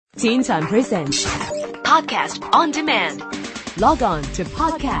Teen Time presents Podcast on Demand. Log on to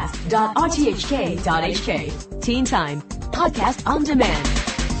podcast.rthk.hk. Teen Time Podcast on Demand.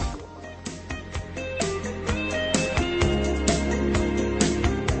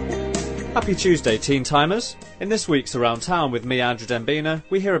 Happy Tuesday, Teen Timers. In this week's Around Town with me, Andrew Dembina,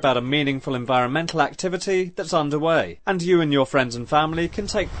 we hear about a meaningful environmental activity that's underway, and you and your friends and family can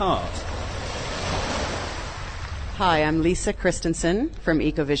take part. Hi, I'm Lisa Christensen from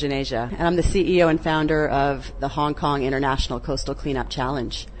Ecovision Asia, and I'm the CEO and founder of the Hong Kong International Coastal Cleanup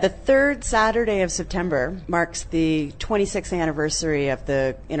Challenge. The third Saturday of September marks the 26th anniversary of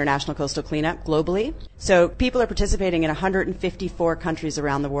the International Coastal Cleanup globally. So people are participating in 154 countries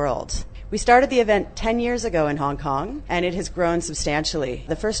around the world. We started the event 10 years ago in Hong Kong, and it has grown substantially.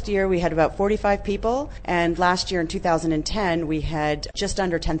 The first year we had about 45 people, and last year in 2010 we had just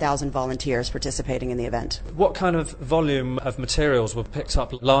under 10,000 volunteers participating in the event. What kind of volume of materials were picked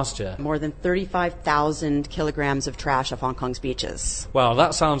up last year? More than 35,000 kilograms of trash off Hong Kong's beaches. Wow,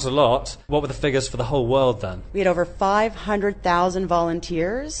 that sounds a lot. What were the figures for the whole world then? We had over 500,000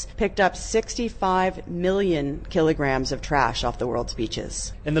 volunteers, picked up 65 million kilograms of trash off the world's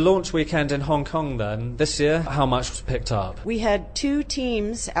beaches. In the launch weekend in Hong Kong then, this year, how much was picked up? We had two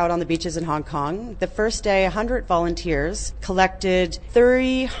teams out on the beaches in Hong Kong. The first day, 100 volunteers collected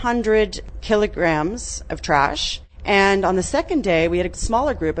 300 kilograms of trash. And on the second day, we had a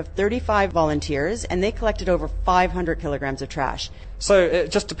smaller group of 35 volunteers, and they collected over 500 kilograms of trash. So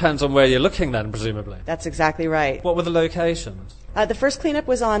it just depends on where you're looking then, presumably? That's exactly right. What were the locations? The first cleanup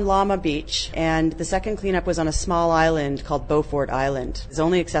was on Lama Beach, and the second cleanup was on a small island called Beaufort Island. It's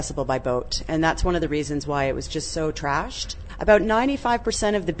only accessible by boat, and that's one of the reasons why it was just so trashed. About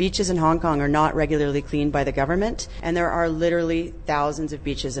 95% of the beaches in Hong Kong are not regularly cleaned by the government, and there are literally thousands of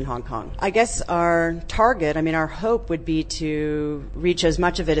beaches in Hong Kong. I guess our target, our hope would be to reach as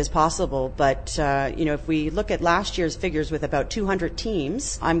much of it as possible, but, if we look at last year's figures with about 200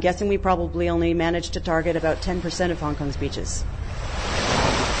 teams, I'm guessing we probably only managed to target about 10% of Hong Kong's beaches.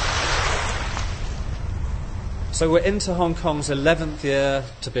 So we're into Hong Kong's 11th year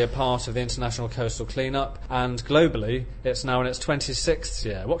to be a part of the International Coastal Cleanup, and globally it's now in its 26th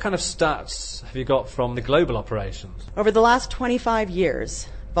year. What kind of stats have you got from the global operations? Over the last 25 years,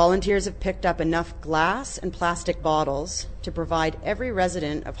 volunteers have picked up enough glass and plastic bottles to provide every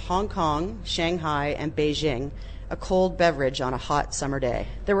resident of Hong Kong, Shanghai, and Beijing a cold beverage on a hot summer day.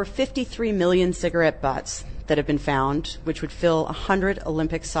 There were 53 million cigarette butts that have been found, which would fill 100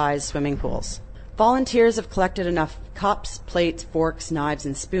 Olympic-sized swimming pools. Volunteers have collected enough cups, plates, forks, knives,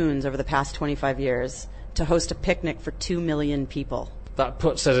 and spoons over the past 25 years to host a picnic for 2 million people. That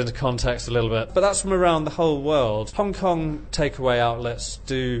puts it into context a little bit. But that's from around the whole world. Hong Kong takeaway outlets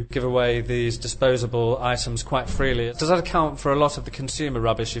do give away these disposable items quite freely. Does that account for a lot of the consumer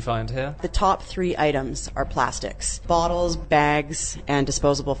rubbish you find here? The top 3 items are plastics: bottles, bags, and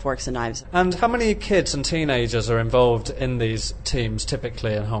disposable forks and knives. And how many kids and teenagers are involved in these teams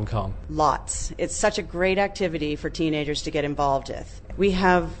typically in Hong Kong? Lots. It's such a great activity for teenagers to get involved with. We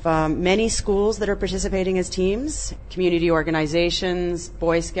have many schools that are participating as teams, community organizations,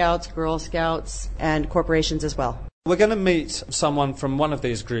 Boy Scouts, Girl Scouts, and corporations as well. We're going to meet someone from one of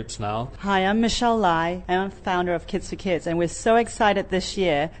these groups now. Hi, I'm Michelle Lai. I'm founder of Kids for Kids, and we're so excited this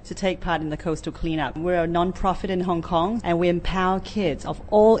year to take part in the Coastal Cleanup. We're a non-profit in Hong Kong, and we empower kids of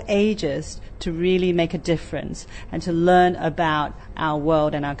all ages to really make a difference and to learn about our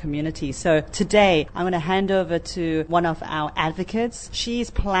world and our community. So today, I'm going to hand over to one of our advocates.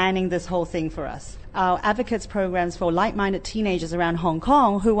 She's planning this whole thing for us. Our advocates programs for like-minded teenagers around Hong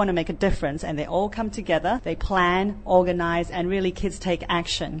Kong who want to make a difference, and they all come together, they plan, organize, and really kids take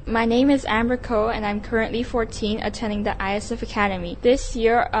action. My name is Amber Ko, and I'm currently 14, attending the ISF Academy. This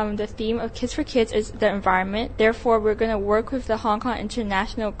year, the theme of Kids for Kids is the environment. Therefore, we're going to work with the Hong Kong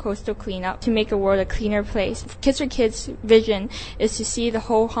International Coastal Cleanup to make the world a cleaner place. Kids for Kids' vision is to see the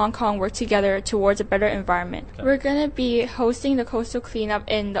whole Hong Kong work together towards a better environment. Okay. We're going to be hosting the Coastal Cleanup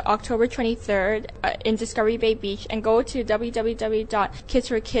in the October 23rd in Discovery Bay Beach, and go to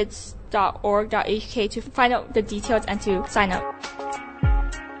www.kidsforkids.org.hk to find out the details and to sign up.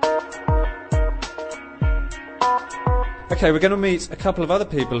 Okay, we're going to meet a couple of other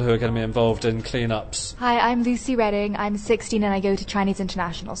people who are going to be involved in cleanups. Hi, I'm Lucy Redding. I'm 16 and I go to Chinese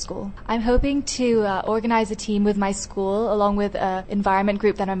International School. I'm hoping to organize a team with my school along with an environment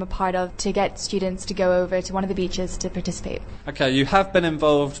group that I'm a part of to get students to go over to one of the beaches to participate. Okay, you have been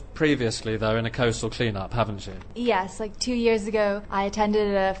involved previously, though, in a coastal cleanup, haven't you? Yes, like 2 years ago, I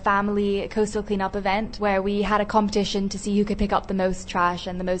attended a family coastal cleanup event where we had a competition to see who could pick up the most trash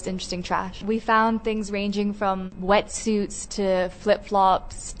and the most interesting trash. We found things ranging from wetsuits suits to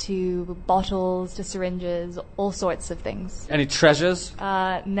flip-flops to bottles to syringes, all sorts of things. Any treasures? No,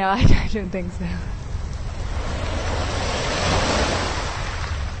 I don't think so.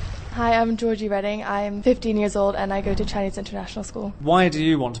 Hi, I'm Georgie Redding. I'm 15 years old and I go to Chinese International School. Why do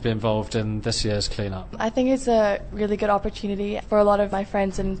you want to be involved in this year's cleanup? I think it's a really good opportunity for a lot of my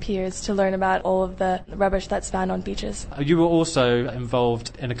friends and peers to learn about all of the rubbish that's found on beaches. You were also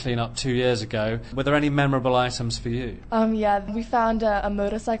involved in a cleanup 2 years ago. Were there any memorable items for you? Yeah, we found a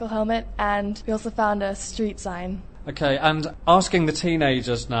motorcycle helmet and we also found a street sign. Okay, and asking the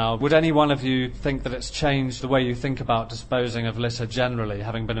teenagers now, would any one of you think that it's changed the way you think about disposing of litter generally,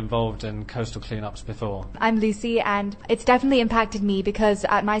 having been involved in coastal cleanups before? I'm Lucy, and it's definitely impacted me because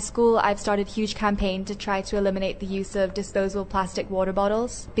at my school I've started a huge campaign to try to eliminate the use of disposable plastic water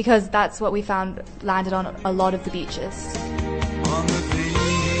bottles, because that's what we found landed on a lot of the beaches. On the beach.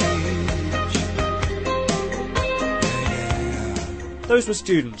 Those were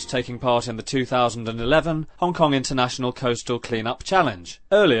students taking part in the 2011 Hong Kong International Coastal Cleanup Challenge.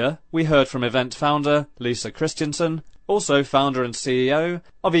 Earlier, we heard from event founder Lisa Christensen, also founder and CEO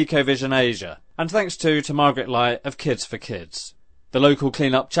of Ecovision Asia, and thanks to Margaret Lai of Kids for Kids. The local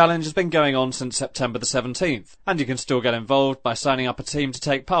cleanup challenge has been going on since September the 17th, and you can still get involved by signing up a team to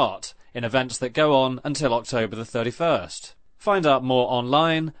take part in events that go on until October the 31st. Find out more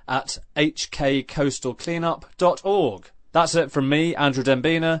online at hkcoastalcleanup.org. That's it from me, Andrew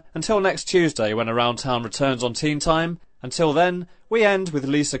Dembina, until next Tuesday when Around Town returns on Teen Time. Until then, we end with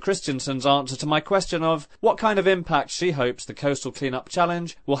Lisa Christensen's answer to my question of what kind of impact she hopes the Coastal Cleanup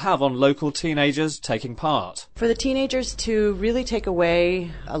Challenge will have on local teenagers taking part. For the teenagers to really take away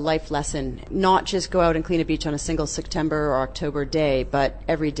a life lesson, not just go out and clean a beach on a single September or October day, but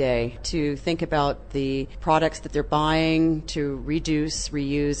every day, to think about the products that they're buying, to reduce,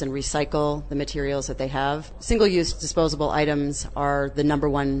 reuse, and recycle the materials that they have. Single-use disposable items are the number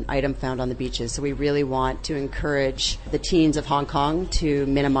one item found on the beaches, so we really want to encourage the teens of Hong Kong to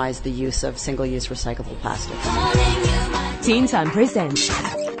minimize the use of single-use recyclable plastics. Teen Time presents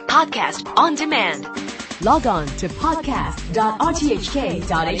Podcast on Demand. Log on to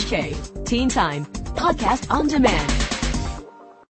podcast.rthk.hk. Teen Time Podcast on Demand.